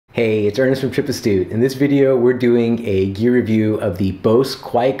Hey, it's Ernest from TripAstute. In this video, we're doing a gear review of the Bose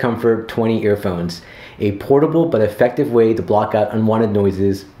QuietComfort 20 earphones, a portable but effective way to block out unwanted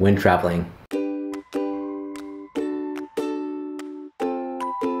noises when traveling.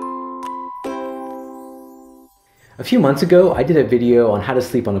 A few months ago, I did a video on how to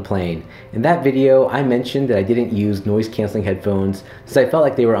sleep on a plane. In that video, I mentioned that I didn't use noise-canceling headphones since I felt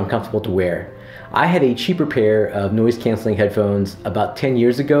like they were uncomfortable to wear. I had a cheaper pair of noise-canceling headphones about 10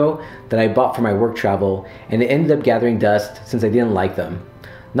 years ago that I bought for my work travel, and it ended up gathering dust since I didn't like them.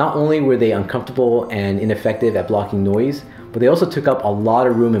 Not only were they uncomfortable and ineffective at blocking noise, but they also took up a lot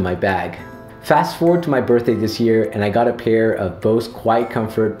of room in my bag. Fast forward to my birthday this year, and I got a pair of Bose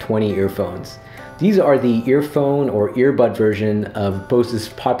QuietComfort 20 earphones. These are the earphone or earbud version of Bose's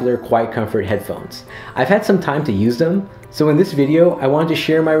popular QuietComfort headphones. I've had some time to use them, so in this video I wanted to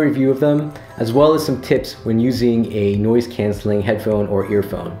share my review of them as well as some tips when using a noise-canceling headphone or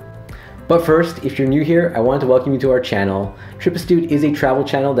earphone. But first, if you're new here, I wanted to welcome you to our channel. TripAstute is a travel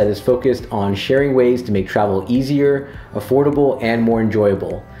channel that is focused on sharing ways to make travel easier, affordable, and more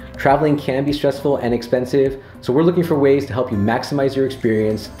enjoyable. Traveling can be stressful and expensive, so we're looking for ways to help you maximize your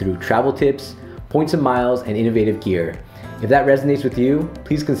experience through travel tips, points and miles, and innovative gear. If that resonates with you,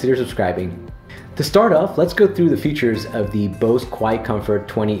 please consider subscribing. To start off, let's go through the features of the Bose QuietComfort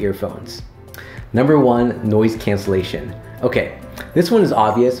 20 earphones. Number 1, noise cancellation. Okay, this one is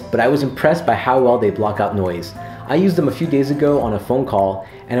obvious, but I was impressed by how well they block out noise. I used them a few days ago on a phone call,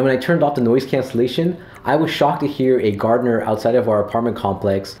 and when I turned off the noise cancellation, I was shocked to hear a gardener outside of our apartment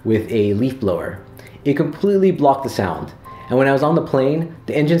complex with a leaf blower. It completely blocked the sound. And when I was on the plane,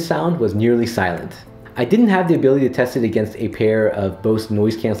 the engine sound was nearly silent. I didn't have the ability to test it against a pair of Bose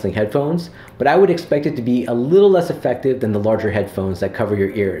noise-canceling headphones, but I would expect it to be a little less effective than the larger headphones that cover your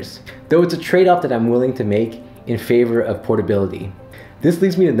ears, though it's a trade-off that I'm willing to make in favor of portability. This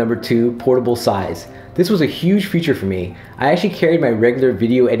leads me to number 2, portable size. This was a huge feature for me. I actually carried my regular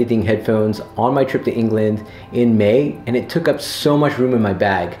video editing headphones on my trip to England in May, and it took up so much room in my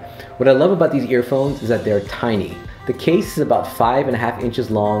bag. What I love about these earphones is that they're tiny. The case is about 5.5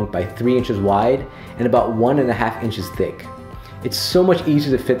 inches long by 3 inches wide and about 1.5 inches thick. It's so much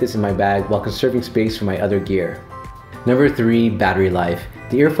easier to fit this in my bag while conserving space for my other gear. Number 3, battery life.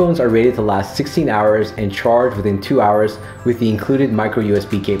 The earphones are rated to last 16 hours and charge within 2 hours with the included micro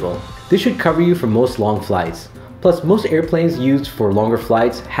USB cable. This should cover you for most long flights. Plus, most airplanes used for longer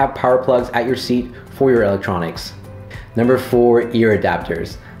flights have power plugs at your seat for your electronics. Number 4, ear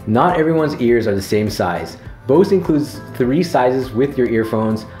adapters. Not everyone's ears are the same size. Bose includes 3 sizes with your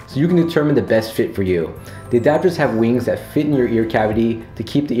earphones, so you can determine the best fit for you. The adapters have wings that fit in your ear cavity to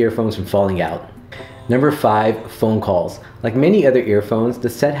keep the earphones from falling out. Number 5, phone calls. Like many other earphones, the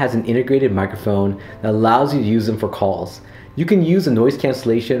set has an integrated microphone that allows you to use them for calls. You can use the noise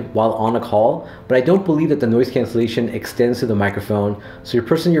cancellation while on a call, but I don't believe that the noise cancellation extends to the microphone, so your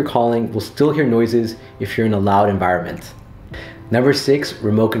person you're calling will still hear noises if you're in a loud environment. Number 6,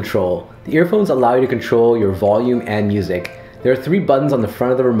 remote control. The earphones allow you to control your volume and music. There are 3 buttons on the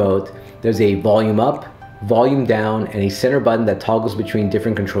front of the remote. There's a volume up, volume down, and a center button that toggles between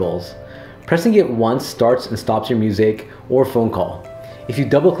different controls. Pressing it once starts and stops your music or phone call. If you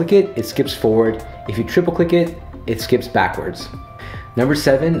double click it, it skips forward. If you triple click it, it skips backwards. Number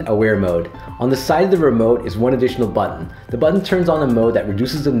 7, aware mode. On the side of the remote is one additional button. The button turns on a mode that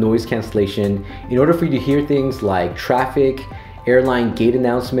reduces the noise cancellation in order for you to hear things like traffic, airline gate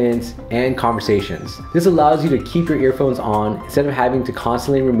announcements, and conversations. This allows you to keep your earphones on instead of having to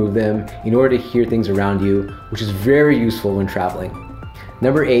constantly remove them in order to hear things around you, which is very useful when traveling.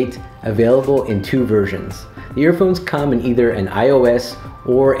 Number 8, available in 2 versions. The earphones come in either an iOS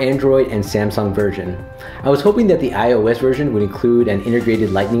or Android and Samsung version. I was hoping that the iOS version would include an integrated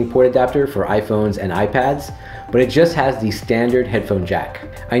lightning port adapter for iPhones and iPads, but it just has the standard headphone jack.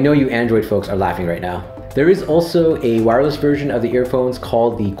 I know you Android folks are laughing right now. There is also a wireless version of the earphones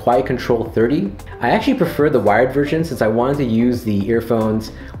called the Quiet Control 30. I actually prefer the wired version since I wanted to use the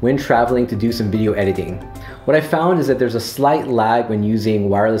earphones when traveling to do some video editing. What I found is that there's a slight lag when using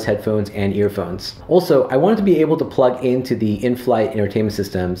wireless headphones and earphones. Also, I wanted to be able to plug into the in-flight entertainment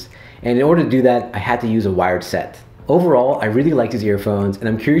systems, and in order to do that, I had to use a wired set. Overall, I really like these earphones, and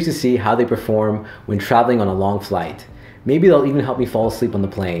I'm curious to see how they perform when traveling on a long flight. Maybe they'll even help me fall asleep on the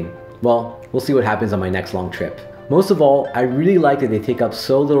plane. Well, we'll see what happens on my next long trip. Most of all, I really like that they take up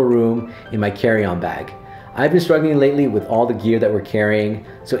so little room in my carry-on bag. I've been struggling lately with all the gear that we're carrying,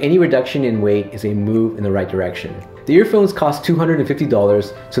 so any reduction in weight is a move in the right direction. The earphones cost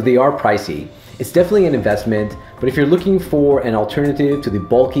 $250, so they are pricey. It's definitely an investment, but if you're looking for an alternative to the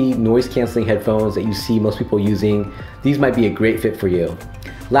bulky noise-canceling headphones that you see most people using, these might be a great fit for you.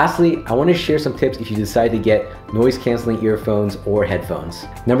 Lastly, I want to share some tips if you decide to get noise canceling earphones or headphones.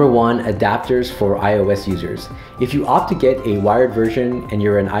 Number one, adapters for iOS users. If you opt to get a wired version and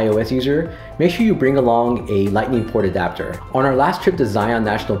you're an iOS user, make sure you bring along a lightning port adapter. On our last trip to Zion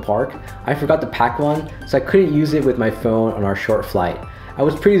National Park, I forgot to pack one, so I couldn't use it with my phone on our short flight. I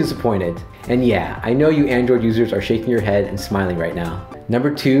was pretty disappointed. And yeah, I know you Android users are shaking your head and smiling right now.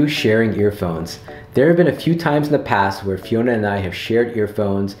 Number two, sharing earphones. There have been a few times in the past where Fiona and I have shared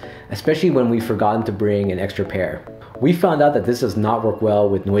earphones, especially when we've forgotten to bring an extra pair. We found out that this does not work well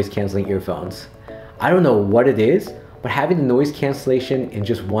with noise canceling earphones. I don't know what it is, but having the noise cancellation in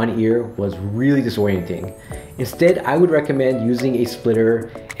just one ear was really disorienting. Instead, I would recommend using a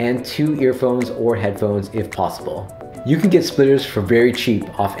splitter and two earphones or headphones if possible. You can get splitters for very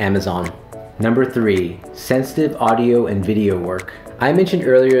cheap off Amazon. Number three, sensitive audio and video work. I mentioned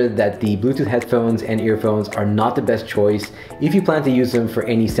earlier that the Bluetooth headphones and earphones are not the best choice if you plan to use them for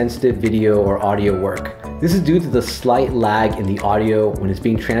any sensitive video or audio work. This is due to the slight lag in the audio when it's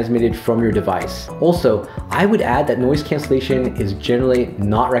being transmitted from your device. Also, I would add that noise cancellation is generally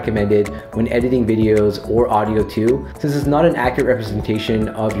not recommended when editing videos or audio too, since it's not an accurate representation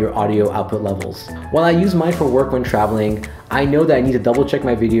of your audio output levels. While I use mine for work when traveling, I know that I need to double check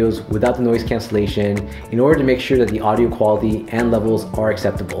my videos without the noise cancellation in order to make sure that the audio quality and levels are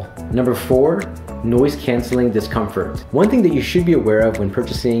acceptable. Number four, noise cancelling discomfort. One thing that you should be aware of when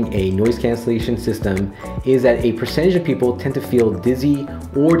purchasing a noise cancellation system is that a percentage of people tend to feel dizzy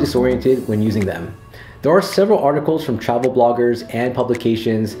or disoriented when using them. There are several articles from travel bloggers and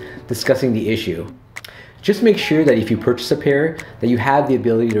publications discussing the issue. Just make sure that if you purchase a pair, that you have the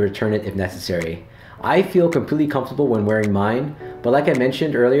ability to return it if necessary. I feel completely comfortable when wearing mine, but like I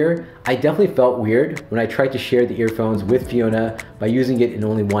mentioned earlier, I definitely felt weird when I tried to share the earphones with Fiona by using it in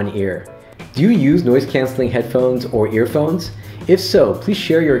only one ear. Do you use noise cancelling headphones or earphones? If so, please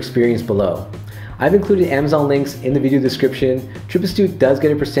share your experience below. I've included Amazon links in the video description. Trip Astute does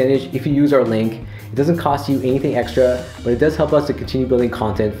get a percentage if you use our link. It doesn't cost you anything extra, but it does help us to continue building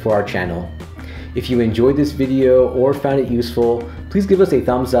content for our channel. If you enjoyed this video or found it useful, please give us a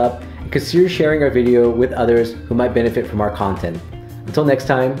thumbs up and consider sharing our video with others who might benefit from our content. Until next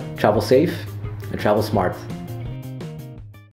time, travel safe and travel smart.